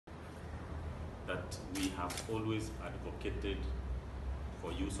that we have always advocated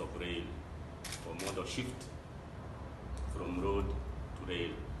for use of rail for modal shift from road to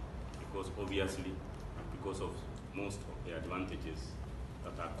rail, because obviously, because of most of the advantages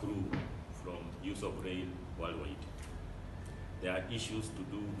that accrue from use of rail worldwide. There are issues to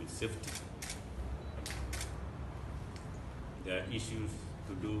do with safety. There are issues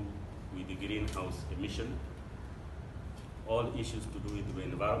to do with the greenhouse emission, all issues to do with the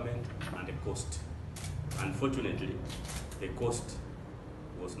environment and the cost. Unfortunately, the cost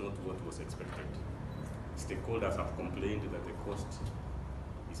was not what was expected. Stakeholders have complained that the cost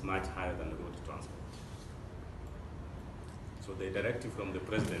is much higher than road transport. So the directive from the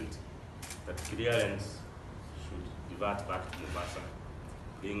President that clearance should divert back to Mombasa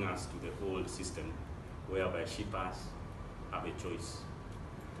bring us to the old system whereby shippers have a choice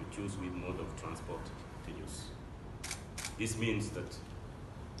to choose which mode of transport to use. This means that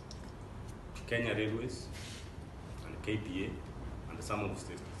Kenya Railways and KPA and some of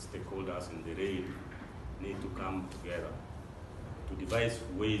the stakeholders in the rail need to come together to devise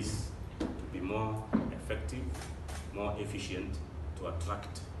ways to be more effective, more efficient, to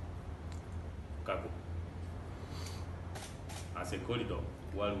attract cargo. As a corridor,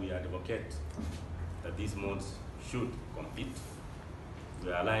 while we advocate that these modes should compete,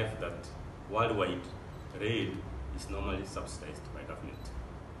 we are alive that worldwide rail is normally subsidized by government.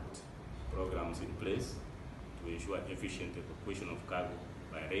 Programs in place to ensure efficient evacuation of cargo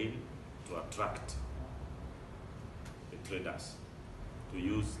by rail to attract the traders to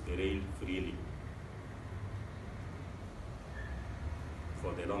use the rail freely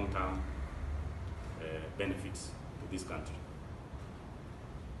for the long-term benefits to this country.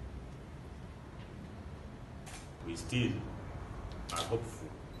 We still are hopeful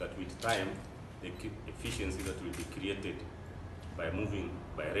that with time, the efficiency that will be created by moving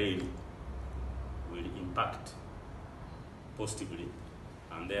by rail will impact positively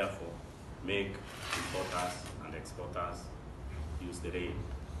and therefore make importers and exporters use the rail.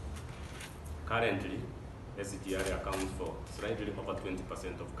 Currently, SGR accounts for slightly over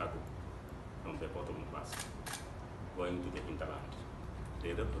 20% of cargo from the port of Mombasa going to the hinterland.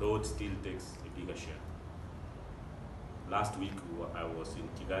 The road still takes a bigger share. Last week I was in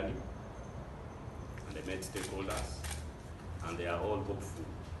Kigali and I met stakeholders, and they are all hopeful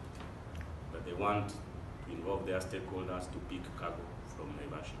that they want to involve their stakeholders to pick cargo from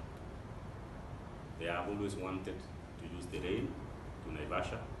Naivasha. They have always wanted to use the rail to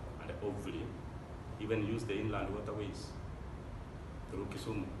Naivasha and hopefully even use the inland waterways through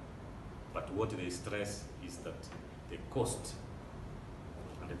Kisumu. But what they stress is that the cost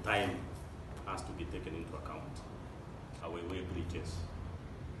and the time has to be taken into account. Our way bridges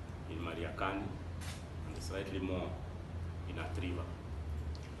in Mariakani and slightly more in Athi River.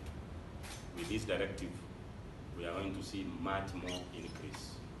 With this directive, we are going to see much more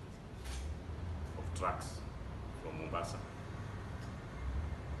increase of trucks from Mombasa.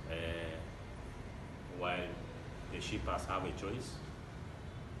 While the shippers have a choice,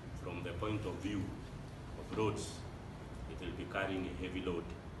 from the point of view of roads, it will be carrying a heavy load.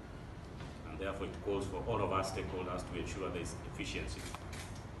 And therefore it calls for all of our stakeholders to ensure there is efficiency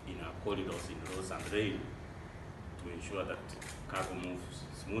in our corridors, in roads and rail, to ensure that cargo moves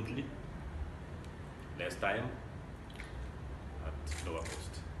smoothly, less time, at lower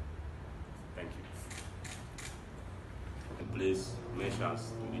cost. Thank you. In place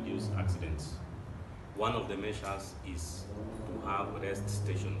measures to reduce accidents. One of the measures is to have rest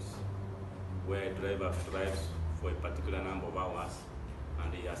stations where a driver drives for a particular number of hours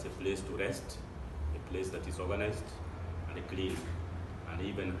and he has a place to rest, a place that is organized and clean, and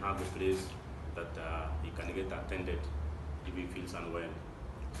even have a place that he can get attended if he feels unwell.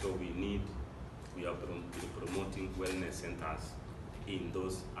 So we are promoting wellness centers in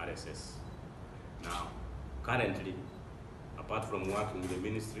those RSS. Now, currently, apart from working with the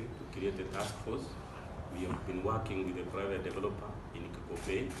ministry to create a task force, we have been working with a private developer in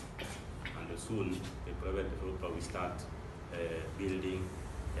KPA, and soon the private developer will start building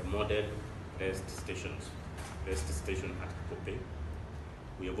a model rest station at KPA.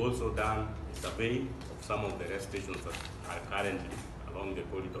 We have also done a survey of some of the rest stations that are currently along the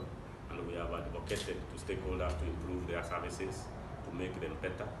corridor, and we have advocated to stakeholders to improve their services, to make them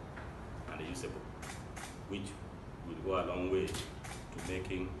better and usable, which will go a long way to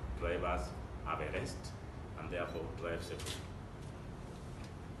making drivers have a rest and therefore drive safely.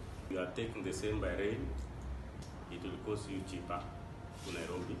 If you are taking the same by rail, it will cost you cheaper to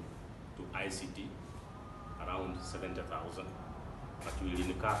Nairobi, to ICT, around 70,000, but you will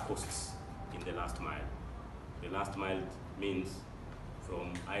incur costs in the last mile. The last mile means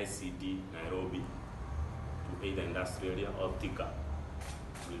from ICD Nairobi to either industrial area or Thika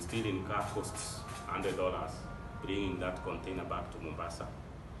will still incur costs $100 bringing that container back to Mombasa.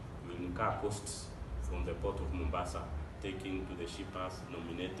 We will incur costs from the port of Mombasa taking to the shipper's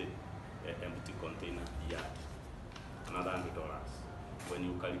nominated empty container yard, another $100. When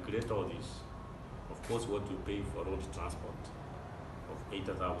you calculate all this, of course what you pay for road transport of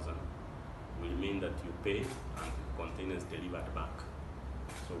 80,000 will mean that you pay and containers delivered back.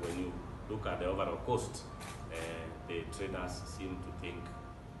 So when you look at the overall cost, the traders seem to think,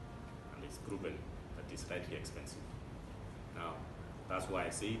 and it's proven, that it's slightly expensive. Now, that's why I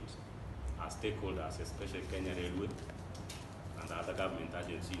say it, our stakeholders, especially Kenya Railway and other government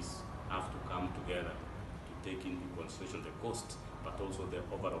agencies, have to come together to take into consideration the cost, but also the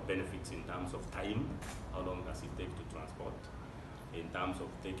overall benefits in terms of time, how long does it take to transport, in terms of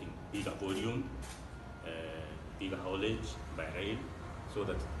taking bigger volume, bigger haulage by rail, so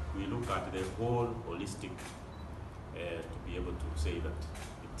that we look at the whole holistic to be able to say that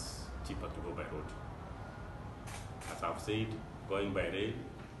it's cheaper to go by road. As I've said, going by rail,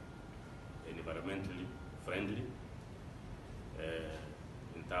 environmentally friendly,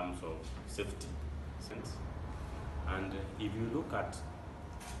 in terms of safety sense. And if you look at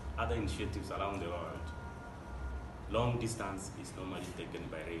other initiatives around the world, long distance is normally taken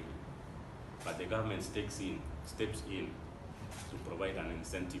by rail, but the government steps in to provide an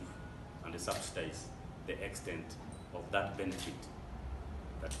incentive and subsidize the extent of that benefit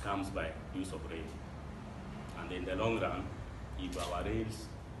that comes by use of rail. And in the long run, if our rails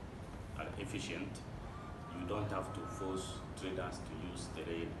are efficient, you don't have to force traders to use the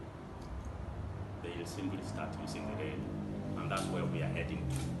rail. They'll simply start using the rail, and that's where we are heading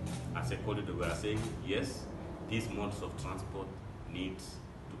to. As a corridor, we are saying, yes, these modes of transport needs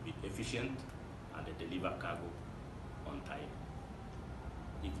to be efficient and they deliver cargo on time.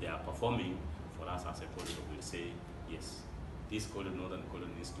 If they are performing, for us as a corridor, we'll say, yes, this corridor, northern corridor,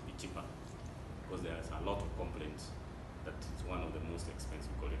 needs to be cheaper, because there is a lot of complaints that it's one of the most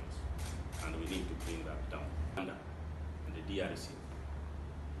expensive corridors, and we need to bring that down. And the DRC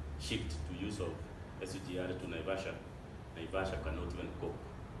shift to use of SGR to Naivasha cannot even cope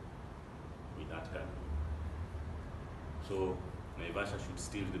with that cargo. So Naivasha should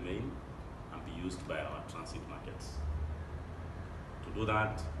still remain and be used by our transit markets. To do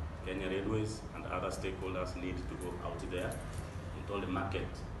that, Kenya Railways and other stakeholders need to go out there, not only market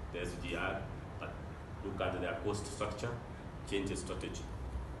the SGR, but look at their cost structure, change the strategy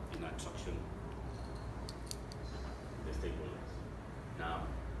in attraction the stakeholders. Now,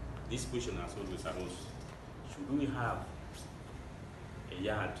 this question has always arose: should we have a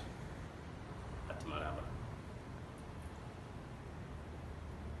yard at Maraba?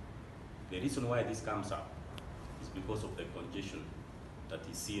 The reason why this comes up is because of the congestion that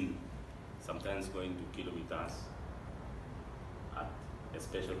is seen, sometimes going to kilometers,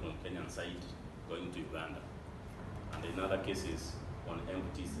 especially from Kenyan side, going to Uganda, and in other cases on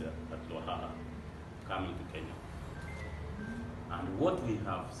empties at Lohala, coming to Kenya. And what we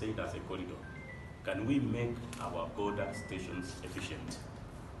have said as a corridor, can we make our border stations efficient?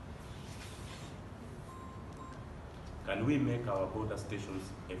 Can we make our border stations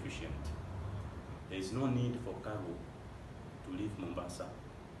efficient? There is no need for cargo to leave Mombasa,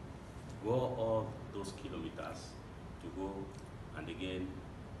 go all those kilometers to go and again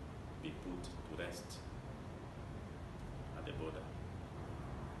be put to rest at the border.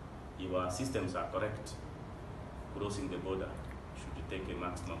 If our systems are correct, crossing the border should take a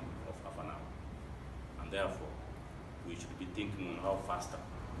maximum of half an hour. And therefore, we should be thinking on how faster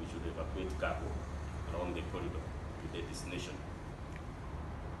we should evacuate cargo along the corridor to the destination,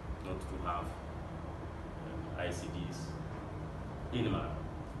 not to have ICDs in Malaba.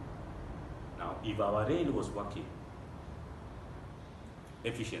 Now, if our rail was working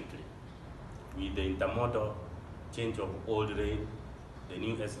efficiently with the intermodal change of old rail, the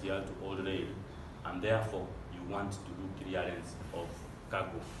new SGR to old rail, and therefore you want to do clearance of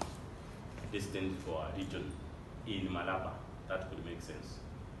cargo destined for a region in Malaba, that could make sense.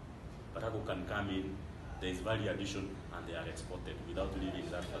 But cargo can come in, there is value addition, and they are exported without leaving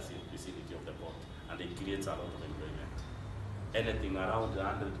that vicinity of the port, and it creates a lot of employment. Anything around the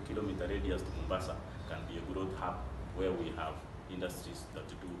 100-kilometer radius to Mombasa can be a growth hub where we have industries that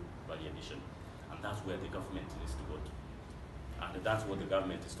do value addition, and that's where the government needs to go to. And that's what the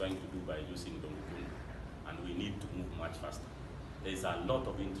government is trying to do by using Dongukun, and we need to move much faster. There is a lot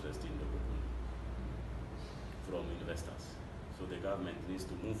of interest in Dongukun from investors, so the government needs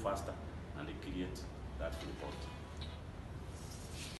to move faster and create that report.